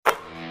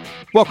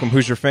Welcome,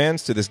 Hoosier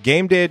fans, to this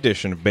game day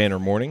edition of Banner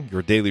Morning,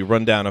 your daily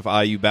rundown of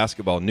IU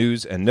basketball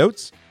news and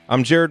notes.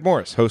 I'm Jared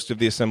Morris, host of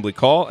the Assembly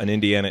Call, and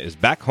Indiana is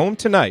back home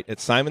tonight at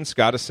Simon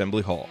Scott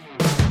Assembly Hall.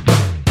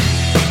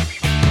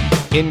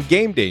 In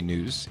game day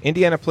news,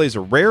 Indiana plays a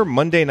rare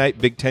Monday night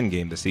Big Ten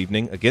game this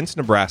evening against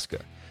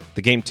Nebraska.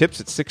 The game tips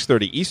at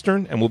 6:30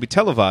 Eastern and will be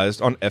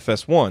televised on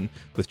FS1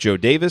 with Joe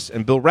Davis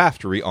and Bill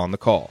Raftery on the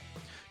call.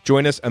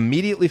 Join us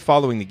immediately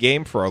following the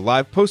game for our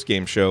live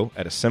postgame show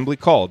at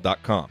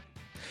assemblycall.com.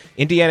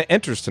 Indiana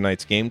enters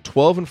tonight's game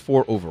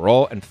 12-4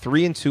 overall and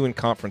 3-2 in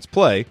conference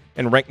play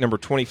and ranked number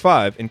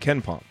 25 in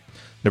KenPom.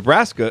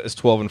 Nebraska is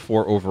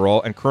 12-4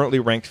 overall and currently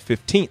ranked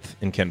 15th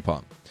in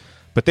KenPom.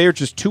 But they are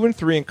just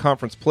 2-3 in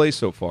conference play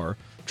so far,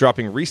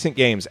 dropping recent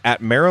games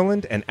at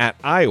Maryland and at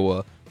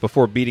Iowa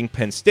before beating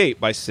Penn State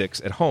by 6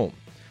 at home.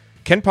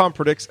 KenPom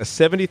predicts a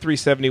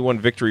 73-71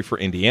 victory for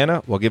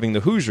Indiana while giving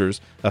the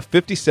Hoosiers a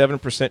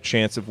 57%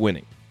 chance of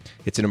winning.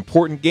 It's an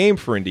important game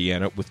for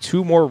Indiana with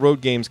 2 more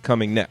road games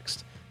coming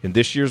next. In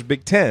this year's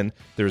Big Ten,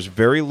 there's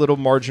very little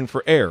margin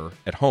for error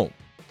at home.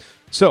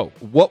 So,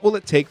 what will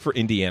it take for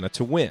Indiana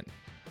to win?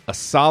 A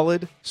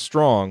solid,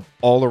 strong,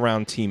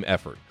 all-around team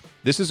effort.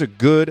 This is a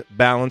good,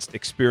 balanced,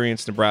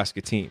 experienced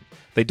Nebraska team.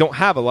 They don't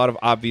have a lot of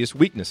obvious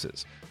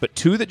weaknesses, but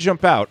 2 that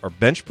jump out are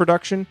bench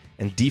production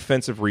and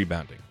defensive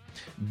rebounding.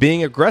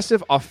 Being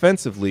aggressive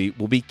offensively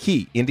will be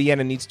key.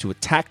 Indiana needs to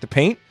attack the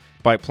paint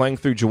by playing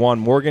through Juwan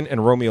Morgan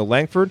and Romeo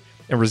Langford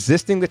and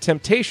resisting the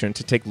temptation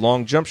to take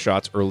long jump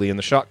shots early in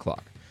the shot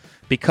clock.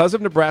 Because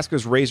of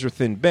Nebraska's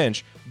razor-thin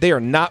bench, they are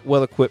not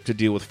well equipped to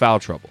deal with foul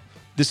trouble.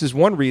 This is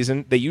one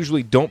reason they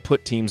usually don't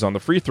put teams on the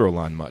free throw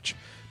line much.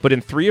 But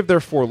in 3 of their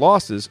 4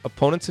 losses,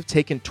 opponents have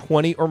taken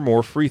 20 or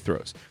more free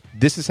throws.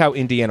 This is how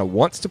Indiana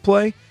wants to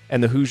play,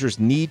 and the Hoosiers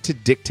need to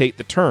dictate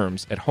the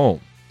terms at home.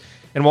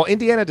 And while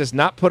Indiana does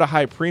not put a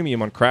high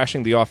premium on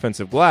crashing the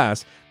offensive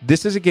glass,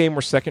 this is a game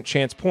where second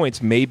chance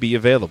points may be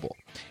available.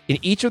 In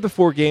each of the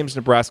 4 games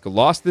Nebraska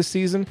lost this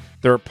season,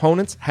 their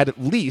opponents had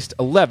at least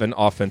 11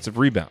 offensive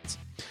rebounds.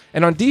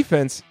 And on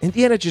defense,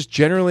 Indiana just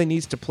generally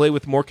needs to play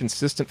with more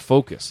consistent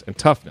focus and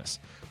toughness.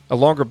 A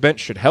longer bench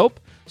should help,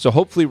 so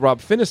hopefully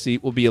Rob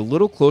Phinisee will be a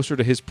little closer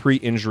to his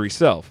pre-injury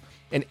self,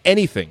 and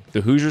anything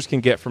the Hoosiers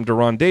can get from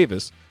Deron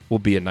Davis will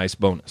be a nice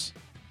bonus.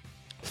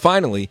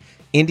 Finally,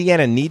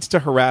 Indiana needs to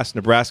harass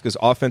Nebraska's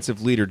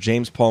offensive leader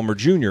James Palmer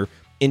Jr.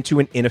 into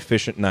an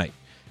inefficient night.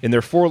 In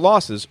their 4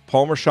 losses,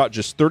 Palmer shot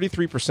just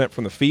 33%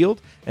 from the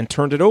field and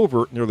turned it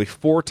over nearly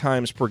 4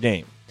 times per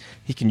game.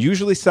 He can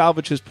usually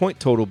salvage his point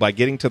total by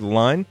getting to the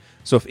line,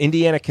 so if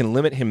Indiana can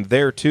limit him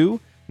there too,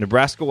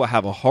 Nebraska will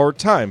have a hard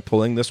time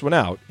pulling this one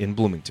out in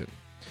Bloomington.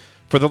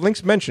 For the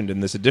links mentioned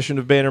in this edition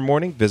of Banner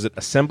Morning, visit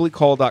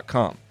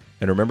assemblycall.com.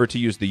 And remember to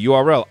use the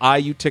URL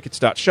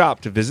iutickets.shop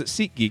to visit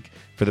SeatGeek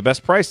for the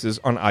best prices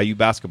on IU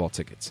basketball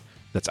tickets.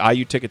 That's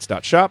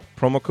iutickets.shop,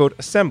 promo code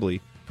ASSEMBLY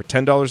for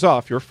 $10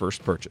 off your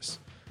first purchase.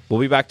 We'll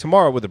be back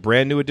tomorrow with a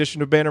brand new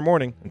edition of Banner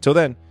Morning. Until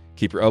then,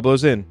 keep your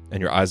elbows in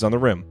and your eyes on the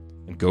rim,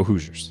 and go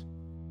Hoosiers.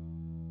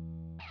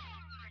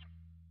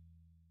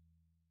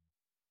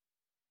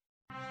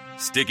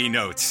 Sticky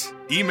notes,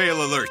 email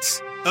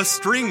alerts, a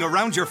string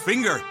around your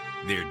finger.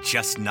 They're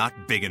just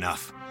not big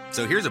enough.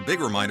 So here's a big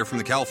reminder from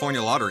the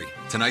California Lottery.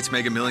 Tonight's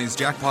Mega Millions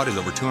jackpot is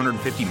over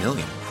 $250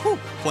 million. Whew.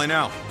 Play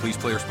now. Please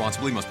play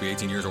responsibly. Must be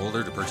 18 years or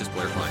older to purchase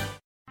player client.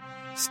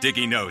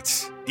 Sticky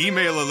notes,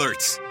 email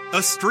alerts,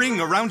 a string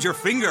around your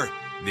finger.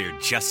 They're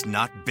just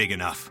not big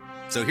enough.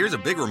 So here's a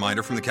big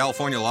reminder from the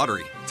California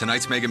Lottery.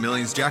 Tonight's Mega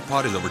Millions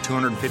jackpot is over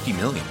 $250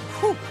 million.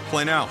 Whew.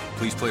 Play now.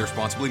 Please play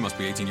responsibly. Must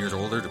be 18 years or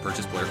older to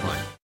purchase player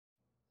client.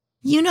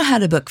 You know how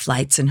to book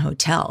flights and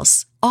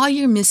hotels. All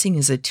you're missing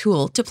is a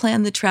tool to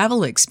plan the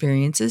travel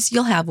experiences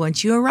you'll have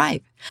once you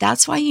arrive.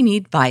 That's why you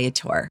need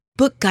Viator.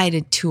 Book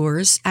guided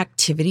tours,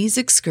 activities,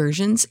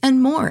 excursions,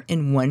 and more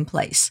in one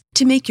place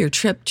to make your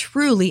trip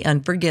truly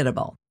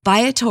unforgettable.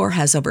 Viator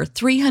has over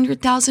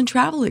 300,000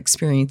 travel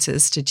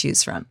experiences to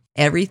choose from.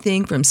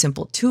 Everything from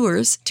simple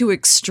tours to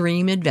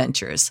extreme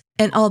adventures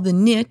and all the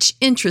niche,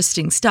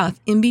 interesting stuff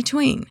in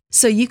between.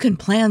 So you can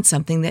plan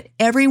something that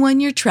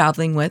everyone you're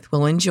traveling with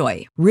will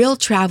enjoy. Real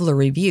traveler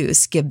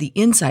reviews give the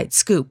inside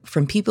scoop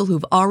from people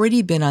who've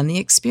already been on the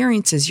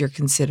experiences you're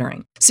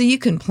considering. So you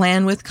can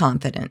plan with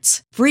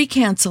confidence. Free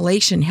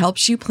cancellation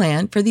helps you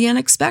plan for the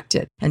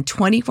unexpected. And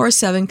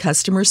 24/7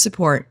 customer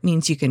support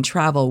means you can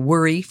travel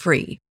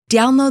worry-free.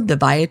 Download the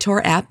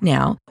Viator app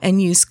now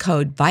and use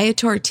code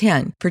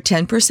Viator10 for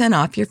 10%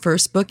 off your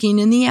first booking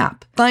in the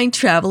app. Find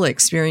travel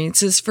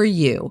experiences for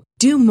you.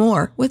 Do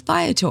more with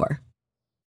Viator.